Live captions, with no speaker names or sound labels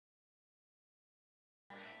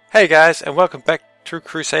Hey guys, and welcome back to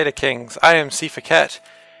Crusader Kings. I am SeiferKatt,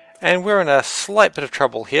 and we're in a slight bit of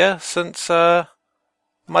trouble here since my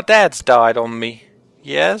dad's died on me.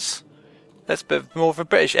 Yes? That's a bit more of a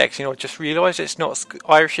British accent. I just realised it's not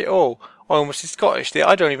Irish at all. I almost said Scottish there.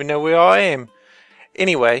 I don't even know where I am.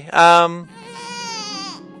 Anyway,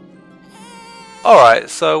 alright,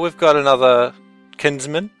 so we've got another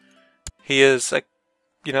kinsman. He is,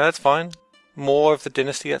 that's fine. More of the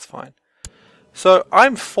dynasty, that's fine. So,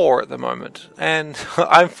 I'm 4 at the moment, and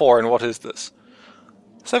I'm 4, and what is this?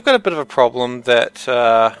 So I've got a bit of a problem that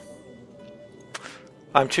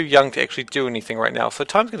I'm too young to actually do anything right now, so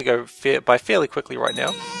time's going to go by fairly quickly right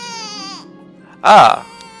now.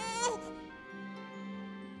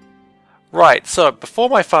 Right, so before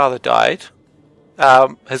my father died,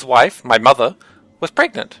 his wife, my mother, was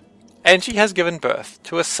pregnant, and she has given birth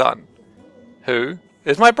to a son, who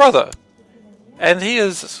is my brother. And he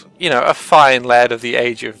is, a fine lad of the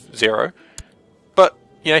age of 0. But,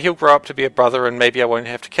 he'll grow up to be a brother and maybe I won't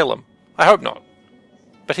have to kill him. I hope not.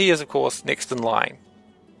 But he is, of course, next in line.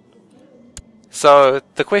 So,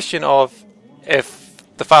 the question of if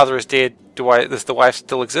the father is dead, does the wife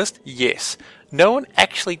still exist? Yes. No one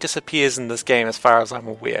actually disappears in this game as far as I'm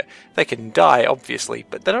aware. They can die, obviously,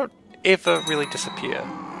 but they don't ever really disappear.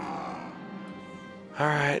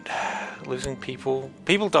 Alright, losing people.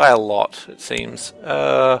 People die a lot, it seems.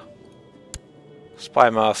 Spy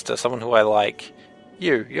Master, someone who I like.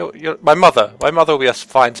 You're my mother. My mother will be a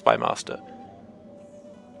fine Spy Master.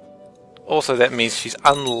 Also, that means she's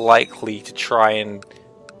unlikely to try and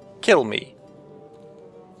kill me.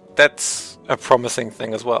 That's a promising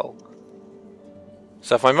thing as well.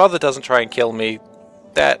 So if my mother doesn't try and kill me,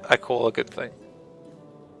 that I call a good thing.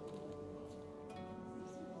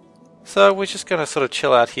 So we're just going to sort of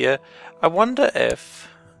chill out here. I wonder if...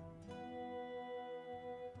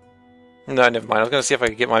 No, never mind. I was going to see if I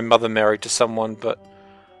could get my mother married to someone, but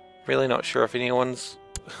really not sure if anyone's...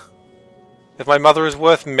 If my mother is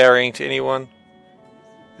worth marrying to anyone.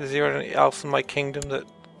 Is there anyone else in my kingdom that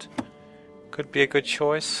could be a good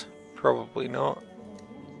choice? Probably not.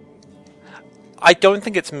 I don't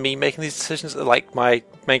think it's me making these decisions, like my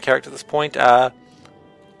main character at this point.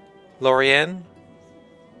 Lorianne?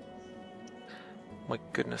 My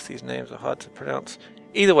goodness, these names are hard to pronounce.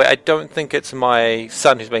 Either way, I don't think it's my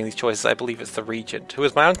son who's making these choices. I believe it's the regent, who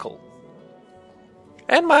is my uncle.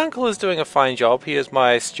 And my uncle is doing a fine job. He is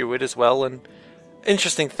my steward as well. And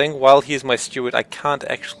interesting thing, while he is my steward, I can't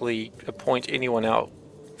actually appoint anyone out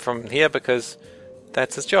from here because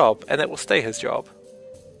that's his job, and that will stay his job.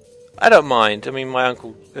 I don't mind. I mean, my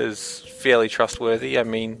uncle is fairly trustworthy. I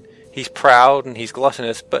mean, he's proud and he's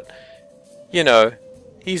gluttonous, but,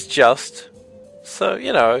 he's just... So,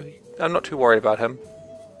 I'm not too worried about him.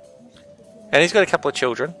 And he's got a couple of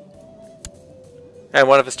children. And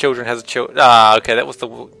one of his children has a child. Ah, okay, that was the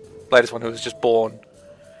latest one who was just born.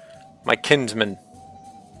 My kinsman.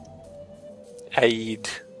 Aid.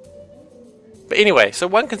 But anyway, so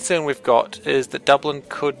one concern we've got is that Dublin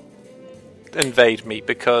could invade me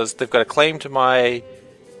because they've got a claim to my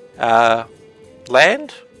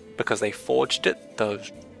land because they forged it,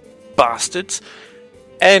 those bastards.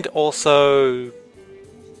 And also,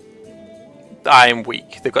 I am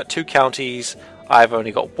weak. They've got 2 counties. I've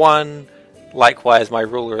only got 1. Likewise, my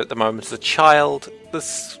ruler at the moment is a child.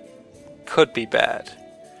 This could be bad.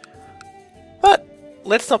 But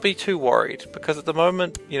let's not be too worried, because at the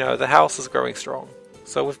moment, the house is growing strong.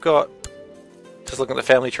 So we've got, just looking at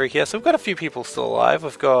the family tree here, so we've got a few people still alive.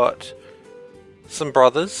 We've got some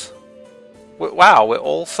brothers. Wow, we're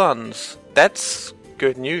all sons. That's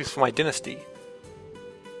good news for my dynasty.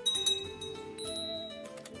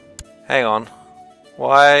 Hang on.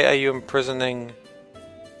 Why are you imprisoning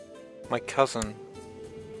my cousin?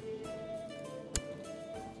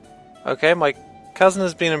 Okay, my cousin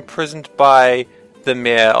has been imprisoned by the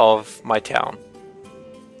mayor of my town.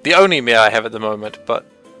 The only mayor I have at the moment, but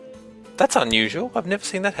that's unusual. I've never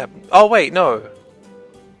seen that happen. Oh, wait, no.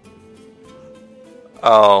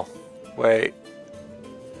 Oh, wait.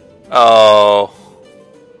 Oh.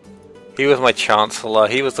 He was my chancellor.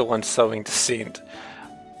 He was the one sowing dissent.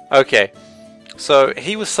 Okay, so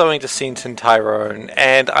he was sowing dissent in Tyrone,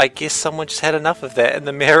 and I guess someone just had enough of that, and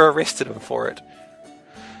the mayor arrested him for it.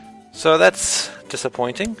 So that's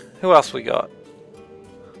disappointing. Who else we got?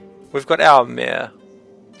 We've got our mayor.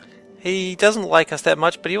 He doesn't like us that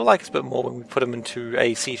much, but he will like us a bit more when we put him into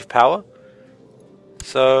a seat of power.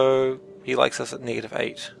 So he likes us at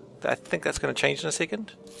 -8. I think that's going to change in a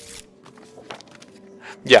second.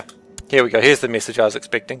 Yeah, here we go. Here's the message I was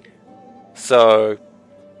expecting. So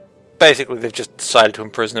basically, they've just decided to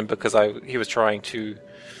imprison him because he was trying to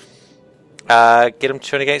get him to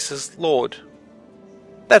turn against his lord.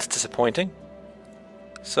 That's disappointing.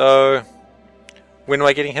 So, when am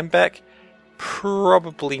I getting him back?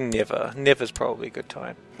 Probably never. Never's probably a good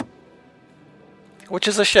time. Which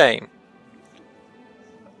is a shame.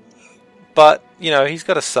 But, you know, he's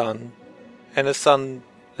got a son. And his son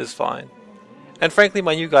is fine. And frankly,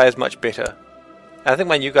 my new guy is much better. And I think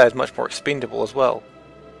my new guy is much more expendable as well.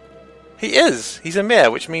 He is! He's a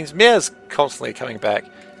mayor, which means mayor's constantly coming back.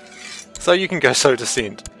 So you can go so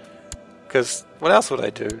descent. Because what else would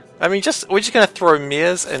I do? I mean, we're just going to throw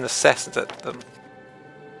mayors and assassins at them.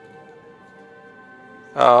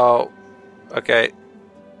 Oh, okay.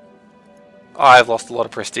 I've lost a lot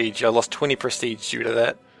of prestige. I lost 20 prestige due to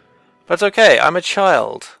that. But it's okay, I'm a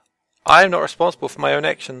child. I am not responsible for my own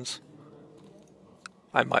actions.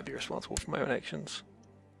 I might be responsible for my own actions.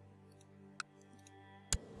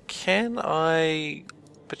 Can I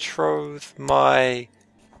betroth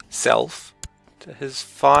myself to his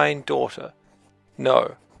fine daughter?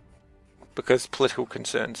 No. Because political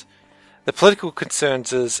concerns. The political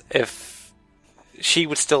concerns is if she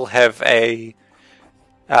would still have a...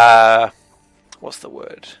 what's the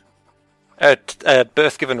word? A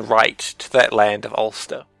birth-given right to that land of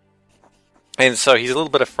Ulster. And so he's a little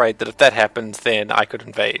bit afraid that if that happens, then I could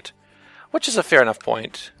invade. Which is a fair enough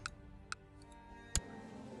point.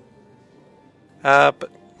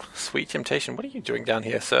 But... Sweet temptation, what are you doing down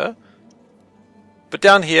here, sir? But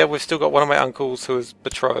down here, we've still got one of my uncles who is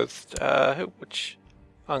betrothed. Which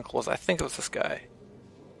uncle was I? think it was this guy.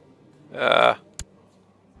 Oh,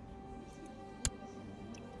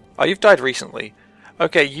 you've died recently.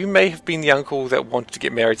 Okay, you may have been the uncle that wanted to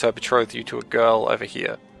get married, so I betrothed you to a girl over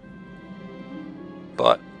here.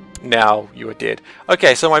 But now you are dead.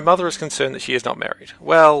 Okay, so my mother is concerned that she is not married.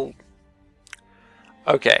 Well,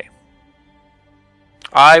 okay.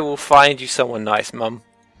 I will find you someone nice, Mum.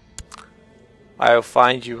 I will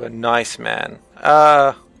find you a nice man.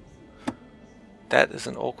 That is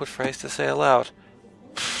an awkward phrase to say aloud.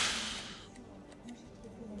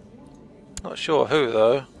 Not sure who,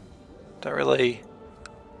 though. Don't really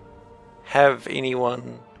have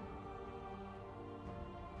anyone...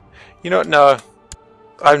 You know what, no.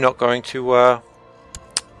 I'm not going to, Oh,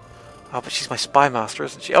 but she's my spy master,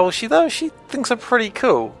 isn't she? Oh, she thinks I'm pretty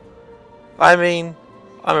cool. I mean,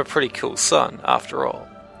 I'm a pretty cool son, after all.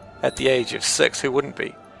 At the age of 6, who wouldn't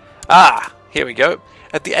be? Ah, here we go.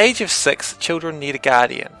 At the age of 6, children need a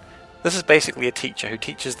guardian. This is basically a teacher who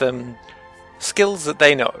teaches them skills that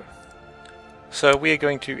they know. So we are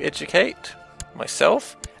going to educate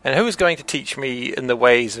myself, and who is going to teach me in the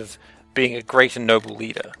ways of being a great and noble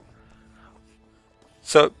leader?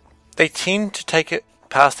 So they tend to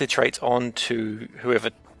pass their traits on to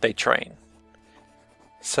whoever they train.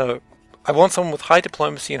 So I want someone with high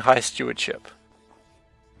diplomacy and high stewardship.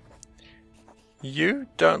 You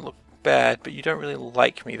don't look bad, but you don't really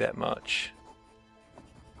like me that much.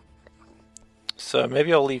 So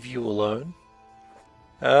maybe I'll leave you alone.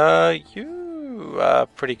 You are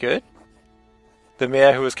pretty good. The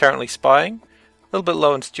mayor who is currently spying, a little bit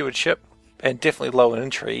low in stewardship, and definitely low in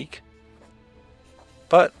intrigue.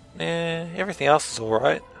 But, everything else is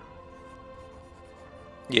alright.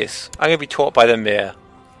 Yes, I'm going to be taught by the mayor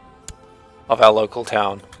of our local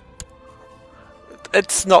town.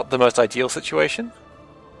 It's not the most ideal situation.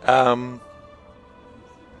 Wonder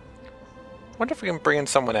if we can bring in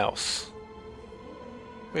someone else.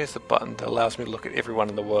 Where's the button that allows me to look at everyone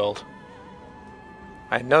in the world?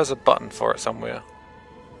 I know there's a button for it somewhere.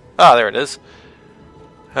 Ah, there it is.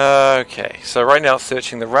 Okay, so right now it's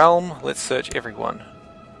searching the realm. Let's search everyone.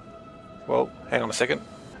 Well, hang on a second.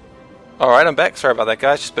 Alright, I'm back. Sorry about that,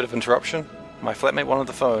 guys. Just a bit of interruption. My flatmate wanted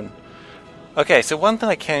the phone. Okay, so one thing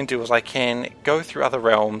I can do is I can go through other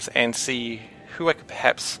realms and see who I could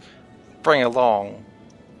perhaps bring along.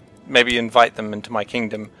 Maybe invite them into my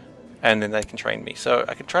kingdom, and then they can train me. So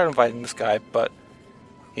I could try inviting this guy, but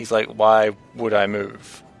he's like, why would I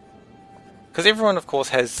move? Because everyone, of course,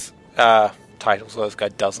 has titles, though this guy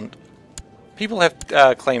doesn't. People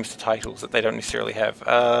have claims to titles that they don't necessarily have,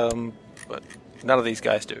 but none of these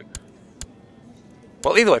guys do.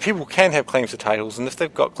 Well, either way, people can have claims to titles, and if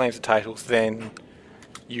they've got claims to titles, then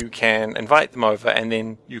you can invite them over, and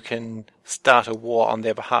then you can start a war on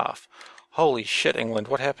their behalf. Holy shit, England,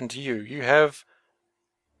 what happened to you? You have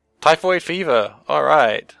typhoid fever.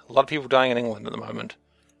 Alright. A lot of people dying in England at the moment.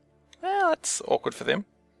 Well, that's awkward for them.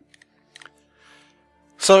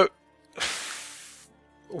 So,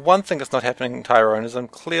 one thing that's not happening in Tyrone is I'm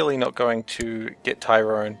clearly not going to get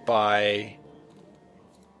Tyrone by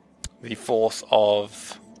the force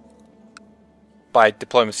of... by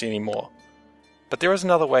diplomacy anymore. But there is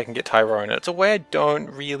another way I can get Tyrone, and it's a way I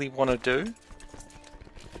don't really want to do,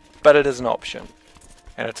 but it is an option.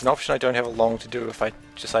 And it's an option I don't have long to do if I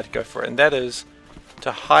decide to go for it, and that is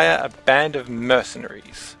to hire a band of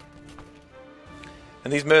mercenaries.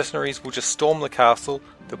 And these mercenaries will just storm the castle.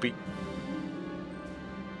 They'll be...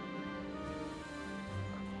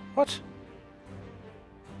 What?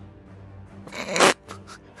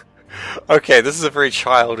 Okay, this is a very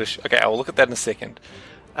childish... Okay, I'll look at that in a second.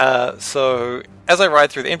 So, as I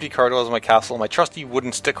ride through the empty corridors of my castle on my trusty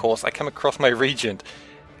wooden stick horse, I come across my regent,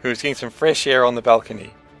 who is getting some fresh air on the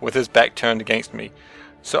balcony, with his back turned against me.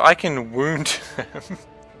 So I can wound him.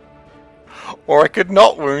 Or I could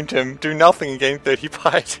not wound him, do nothing and gain 30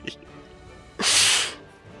 piety.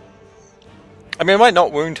 I mean, I might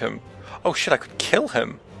not wound him. Oh shit, I could kill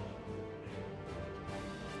him.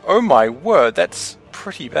 Oh my word, that's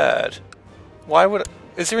pretty bad. Why would...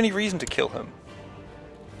 Is there any reason to kill him?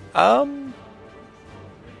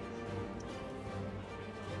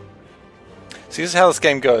 See, this is how this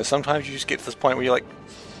game goes. Sometimes you just get to this point where you're like,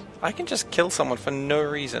 I can just kill someone for no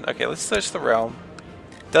reason. Okay, let's search the realm.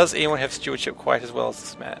 Does anyone have stewardship quite as well as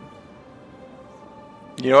this man?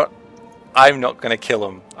 You know what? I'm not going to kill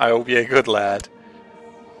him. I will be a good lad.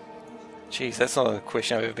 Jeez, that's not a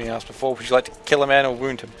question I've ever been asked before. Would you like to kill a man or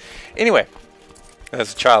wound him? Anyway,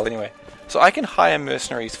 as a child anyway. So I can hire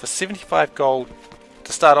mercenaries for 75 gold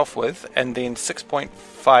to start off with, and then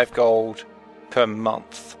 6.5 gold per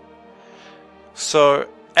month. So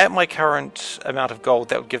at my current amount of gold,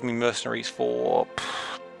 that would give me mercenaries for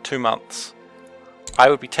 2 months. I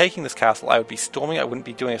would be taking this castle, I would be storming it, I wouldn't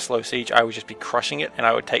be doing a slow siege, I would just be crushing it, and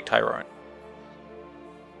I would take Tyrone.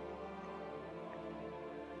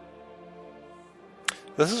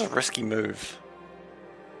 This is a risky move.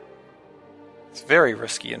 It's very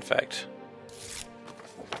risky, in fact.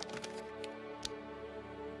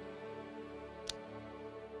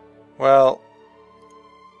 Well,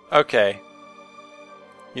 okay.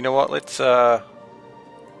 You know what, let's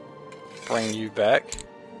bring you back.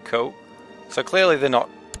 Cool. So clearly they're not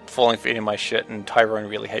falling for any of my shit, and Tyrone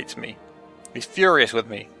really hates me. He's furious with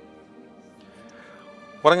me.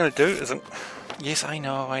 What I'm going to do is... Yes, I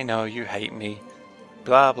know, you hate me.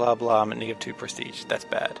 Blah, blah, blah, I'm at -2 prestige. That's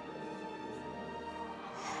bad.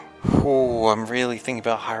 Oh, I'm really thinking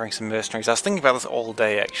about hiring some mercenaries. I was thinking about this all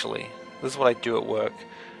day, actually. This is what I do at work.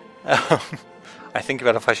 I think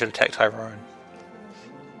about if I should attack Tyrone.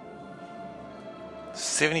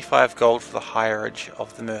 75 gold for the hireage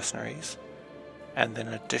of the mercenaries, and then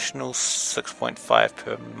an additional 6.5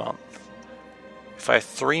 per month. If I have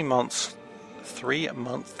 3 months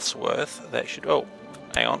worth, that should... Oh,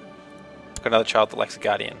 hang on. I've got another child that likes a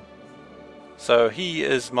guardian. So he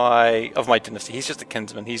is of my dynasty. He's just a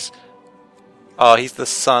kinsman. He's the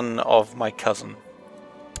son of my cousin.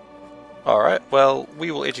 Alright, well,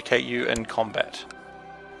 we will educate you in combat.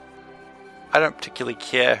 I don't particularly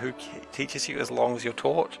care who teaches you as long as you're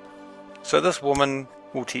taught. So this woman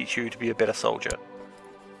will teach you to be a better soldier.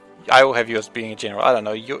 I will have you as being a general. I don't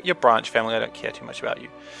know, your branch family, I don't care too much about you.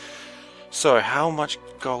 So how much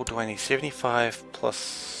gold do I need? 75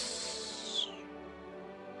 plus...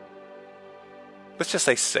 Let's just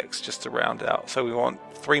say 6, just to round it out. So we want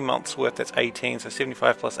 3 months worth, that's 18, so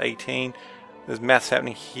 75 plus 18. There's maths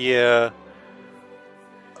happening here.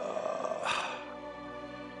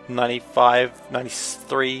 95,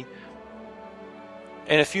 93.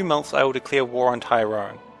 In a few months I will declare war on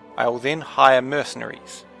Tyrone. I will then hire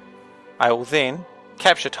mercenaries. I will then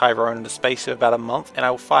capture Tyrone in the space of about a month, and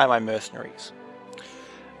I will fire my mercenaries.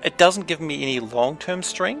 It doesn't give me any long-term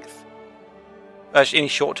strength, any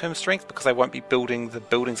short-term strength, because I won't be building the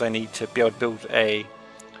buildings I need to be able to build a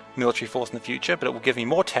military force in the future, but it will give me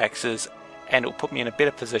more taxes, and it will put me in a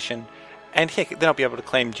better position, and heck, then I'll be able to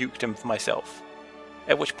claim dukedom for myself.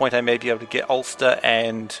 At which point I may be able to get Ulster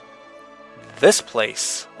and this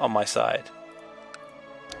place on my side.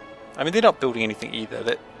 I mean, they're not building anything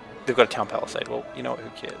either. They've got a town palisade. Well, you know what, who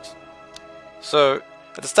cares? So,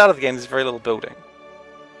 at the start of the game, there's very little building.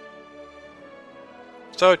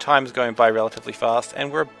 So, time's going by relatively fast,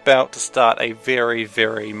 and we're about to start a very,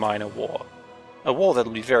 very minor war. A war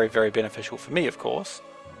that'll be very, very beneficial for me, of course,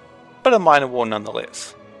 but a minor war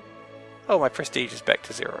nonetheless. Oh, my prestige is back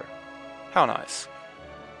to 0. How nice.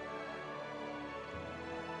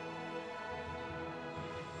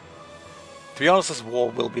 To be honest, this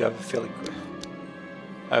war will be over fairly quick.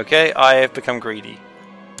 Okay, I have become greedy.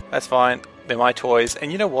 That's fine. They're my toys.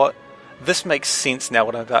 And you know what? This makes sense now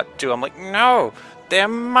what I'm about to do. I'm like, no! They're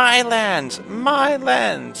my lands! My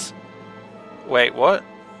lands! Wait, what?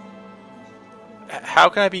 How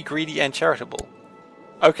can I be greedy and charitable?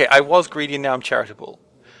 Okay, I was greedy and now I'm charitable.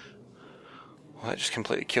 Well, that just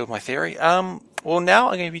completely killed my theory. Well, now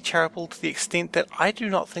I'm going to be charitable to the extent that I do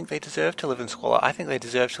not think they deserve to live in squalor. I think they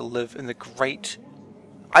deserve to live in the great...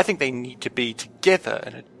 I think they need to be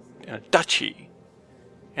together in a duchy.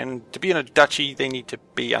 And to be in a duchy, they need to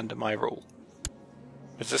be under my rule.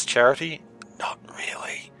 Is this charity? Not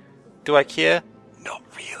really. Do I care? Not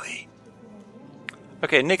really.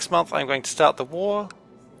 Okay, next month I'm going to start the war.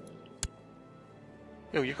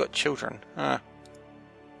 Oh, you've got children. Well,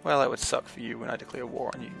 that would suck for you when I declare war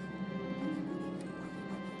on you.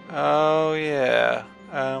 Oh, yeah.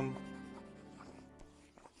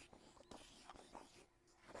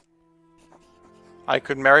 I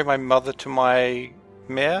could marry my mother to my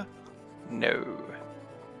mayor? No.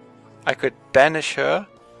 I could banish her.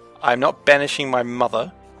 I'm not banishing my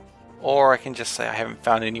mother. Or I can just say I haven't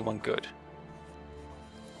found anyone good.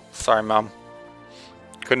 Sorry, Mum.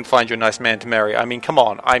 Couldn't find you a nice man to marry. I mean, come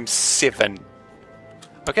on. I'm 7.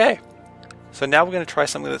 Okay. So now we're going to try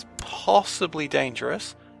something that's possibly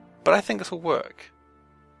dangerous. But I think this will work.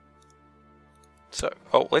 So,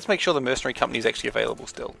 let's make sure the mercenary company is actually available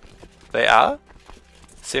still. They are.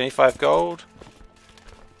 75 gold.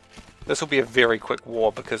 This will be a very quick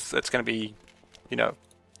war because it's going to be,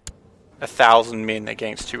 1,000 men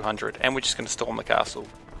against 200. And we're just going to storm the castle.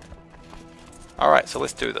 Alright, so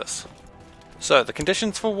let's do this. So, the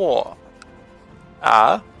conditions for war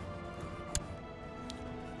are...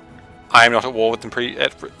 I am not at war with them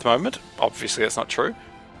at the moment. Obviously that's not true.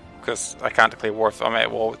 Because I can't declare war if I'm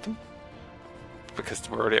at war with them. Because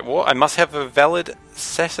we're already at war. I must have a valid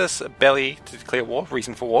casus belli to declare war.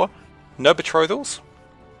 Reason for war. No betrothals.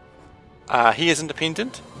 He is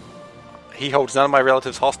independent. He holds none of my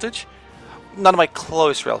relatives hostage. None of my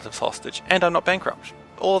close relatives hostage. And I'm not bankrupt.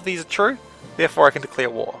 All of these are true. Therefore I can declare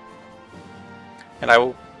war. And I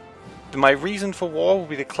will... My reason for war will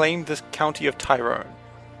be to claim this county of Tyrone.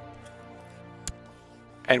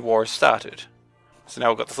 And war is started. So now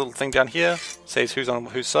we've got this little thing down here, says who's on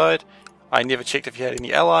whose side. I never checked if he had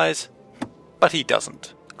any allies, but he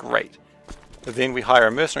doesn't. Great. Then we hire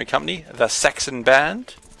a mercenary company, the Saxon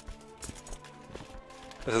Band.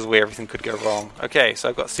 This is where everything could go wrong. Okay, so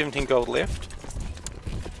I've got 17 gold left.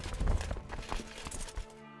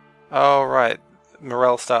 Alright,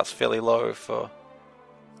 morale starts fairly low for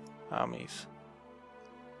armies.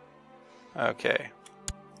 Okay.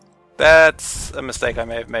 That's a mistake I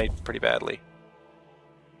may have made pretty badly.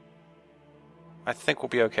 I think we'll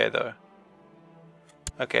be okay though.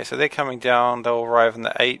 Okay, so they're coming down. They'll arrive on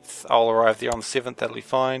the 8th. I'll arrive there on the 7th. That'll be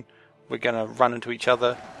fine. We're going to run into each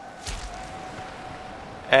other.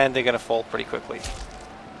 And they're going to fall pretty quickly.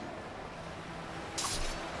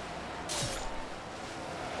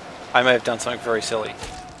 I may have done something very silly.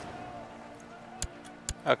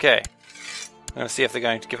 Okay. I'm going to see if they're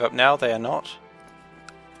going to give up now. They are not.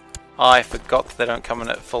 I forgot that they don't come in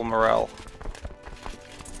at full morale.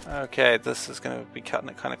 Okay, this is going to be cutting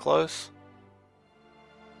it kind of close.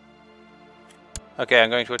 Okay, I'm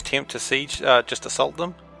going to attempt to siege, just assault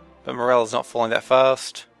them. But morale is not falling that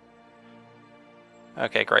fast.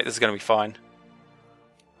 Okay, great, this is going to be fine.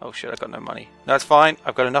 Oh shit, I've got no money. No, it's fine.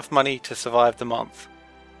 I've got enough money to survive the month.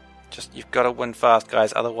 Just, you've got to win fast,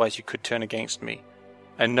 guys, otherwise you could turn against me.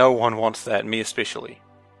 And no one wants that, me especially.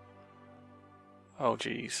 Oh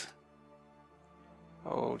jeez.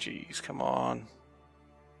 Oh jeez, come on.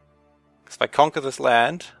 If I conquer this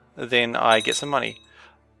land, then I get some money.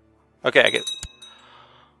 Okay, I get...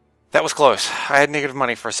 That was close. I had negative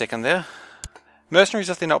money for a second there. Mercenaries,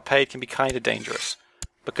 if they're not paid, can be kind of dangerous.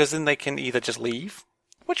 Because then they can either just leave,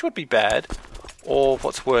 which would be bad, or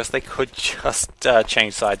what's worse, they could just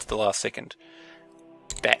change sides at the last second.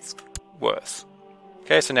 That's worse.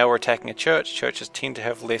 Okay, so now we're attacking a church. Churches tend to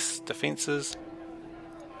have less defenses.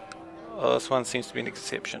 Oh, this one seems to be an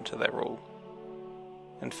exception to that rule.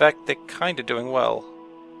 In fact, they're kind of doing well.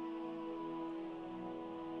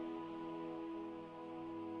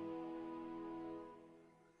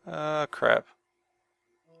 Crap.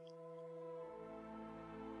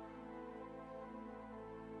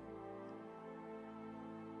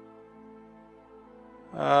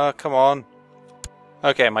 Come on.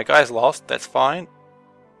 Okay, my guy's lost. That's fine.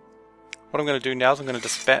 What I'm going to do now is I'm going to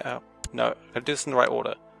disband... no, I'm going to do this in the right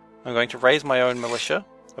order. I'm going to raise my own militia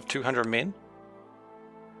of 200 men.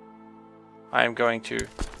 I am going to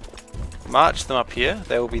march them up here.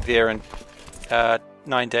 They will be there in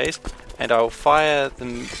 9 days. And I will fire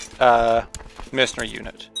the mercenary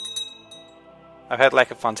unit. I've had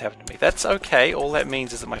lack of funds happen to me. That's okay. All that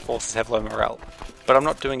means is that my forces have low morale. But I'm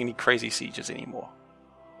not doing any crazy sieges anymore.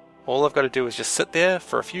 All I've got to do is just sit there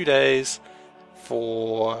for a few days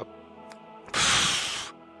for...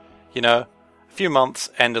 a few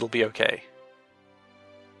months, and it'll be okay.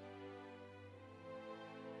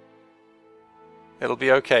 It'll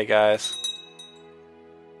be okay, guys.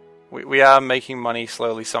 We are making money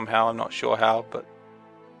slowly somehow. I'm not sure how, but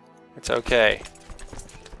it's okay.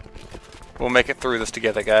 We'll make it through this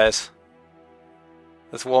together, guys.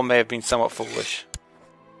 This war may have been somewhat foolish.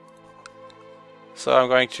 So I'm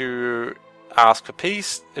going to ask for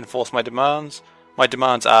peace, enforce my demands. My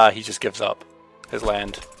demands are he just gives up his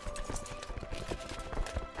land.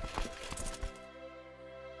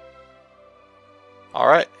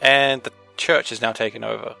 Alright, and the church is now taken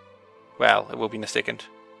over. Well, it will be in a second.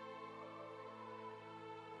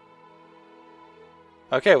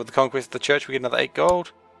 Okay, with the conquest of the church we get another 8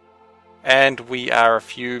 gold. And we are a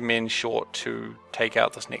few men short to take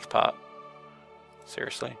out this next part.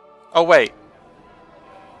 Seriously. Oh wait!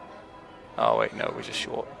 Oh wait, no, we're just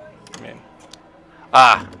short men.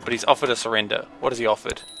 Ah, but he's offered a surrender. What has he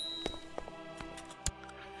offered?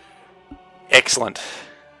 Excellent.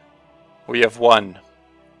 We have won.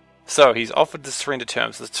 So, he's offered the surrender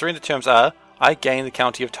terms. The surrender terms are, I gain the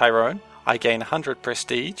county of Tyrone, I gain 100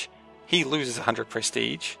 prestige, he loses 100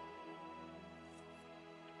 prestige.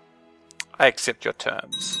 I accept your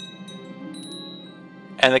terms.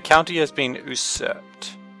 And the county has been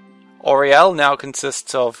usurped. Oriel now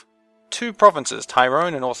consists of 2 provinces,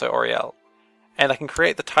 Tyrone and also Oriel. And I can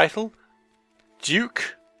create the title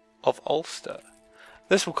Duke of Ulster.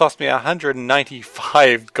 This will cost me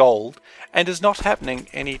 195 gold, and is not happening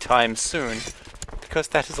anytime soon, because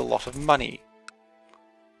that is a lot of money.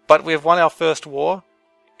 But we have won our first war,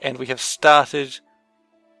 and we have started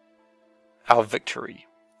our victory.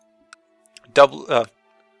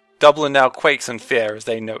 Dublin now quakes in fear as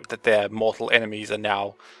they note that their mortal enemies are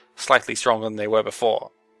now slightly stronger than they were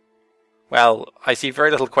before. Well, I see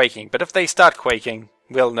very little quaking, but if they start quaking,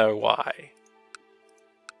 we'll know why.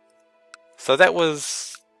 So that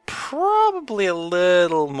was probably a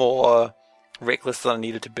little more reckless than I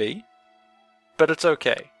needed to be, but it's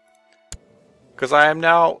okay. Because I am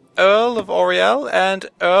now Earl of Oriel and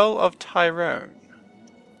Earl of Tyrone.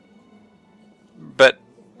 But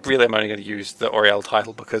really I'm only going to use the Oriel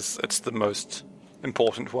title because it's the most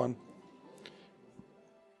important one.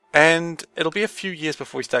 And it'll be a few years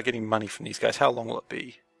before we start getting money from these guys. How long will it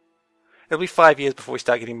be? It'll be 5 years before we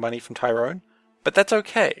start getting money from Tyrone, but that's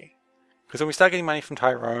okay. Because when we start getting money from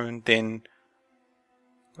Tyrone, then...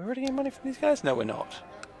 We're already getting money from these guys? No, we're not.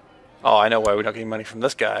 Oh, I know why we're not getting money from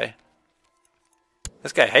this guy.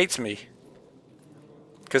 This guy hates me.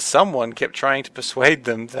 Because someone kept trying to persuade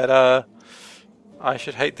them that, I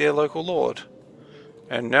should hate their local lord.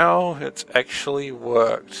 And now it's actually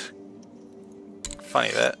worked.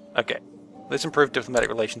 Funny that. Okay. Let's improve diplomatic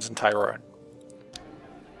relations in Tyrone.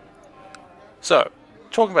 So,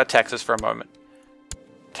 talking about taxes for a moment.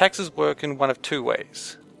 Taxes work in one of 2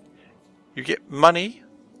 ways. You get money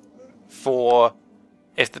for...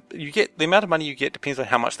 the amount of money you get depends on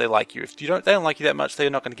how much they like you. If they don't like you that much, they're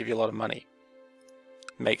not going to give you a lot of money.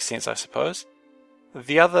 Makes sense, I suppose.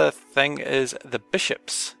 The other thing is the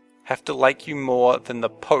bishops have to like you more than the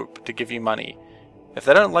Pope to give you money. If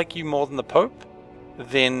they don't like you more than the Pope,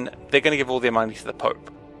 then they're going to give all their money to the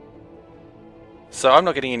Pope. So I'm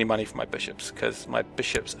not getting any money from my bishops, because my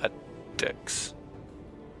bishops are dicks.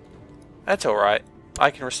 That's alright.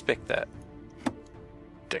 I can respect that.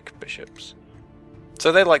 Dick bishops.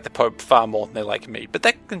 So they like the Pope far more than they like me, but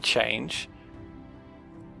that can change.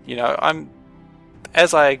 You know,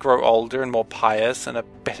 as I grow older and more pious and a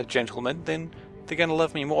better gentleman, then they're going to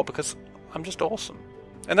love me more because I'm just awesome.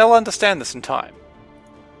 And they'll understand this in time.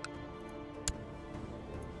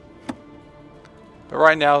 But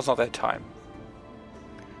right now is not that time.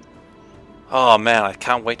 Oh man, I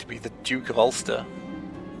can't wait to be the Duke of Ulster.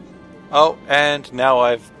 Oh, and now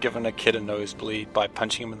I've given a kid a nosebleed by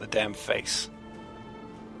punching him in the damn face.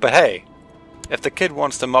 But hey, if the kid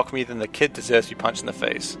wants to mock me, then the kid deserves to be punched in the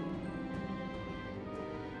face.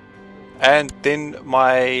 And then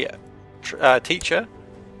my teacher,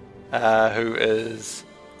 who is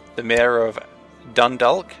the mayor of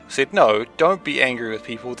Dundalk, said, no, don't be angry with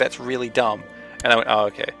people, that's really dumb. And I went, oh,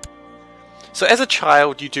 okay. So as a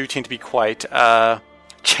child, you do tend to be quite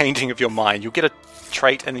changing of your mind. You'll get a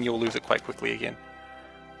trait and then you'll lose it quite quickly again.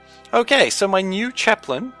 Okay, so my new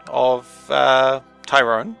chaplain of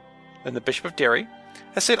Tyrone and the Bishop of Derry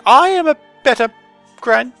has said, I am a better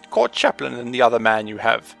Grand Court chaplain than the other man you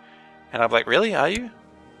have. And I'm like, really, are you?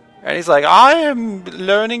 And he's like, I am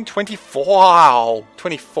learning 24.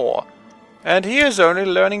 And he is only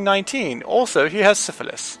learning 19. Also, he has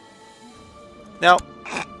syphilis. Now,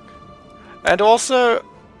 and also,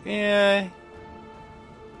 yeah,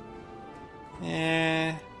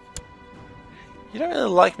 you don't really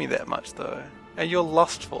like me that much, though. And you're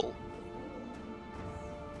lustful.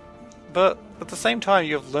 But at the same time,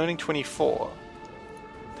 you have Learning 24.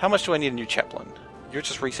 How much do I need a new chaplain? You're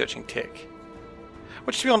just researching tech.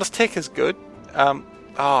 Which, to be honest, tech is good.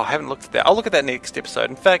 I haven't looked at that. I'll look at that next episode.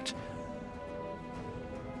 In fact,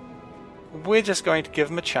 we're just going to give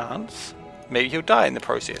him a chance. Maybe he'll die in the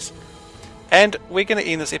process. And we're going to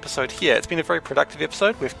end this episode here. It's been a very productive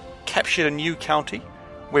episode. We've captured a new county.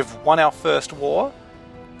 We've won our first war.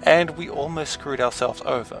 And we almost screwed ourselves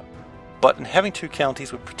over. But in having 2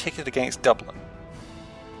 counties, we're protected against Dublin.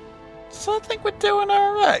 So I think we're doing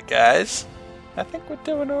alright, guys. I think we're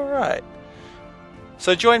doing alright.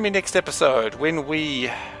 So join me next episode when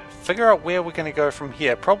we figure out where we're going to go from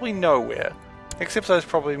here. Probably nowhere. Next episode is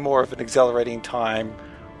probably more of an exhilarating time,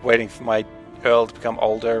 waiting for my Earl to become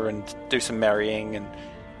older and do some marrying. And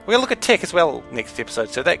we're going to look at tech as well next episode,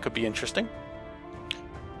 so that could be interesting.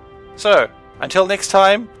 So, until next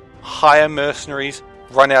time, hire mercenaries,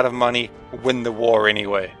 run out of money, win the war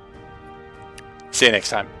anyway. See you next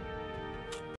time.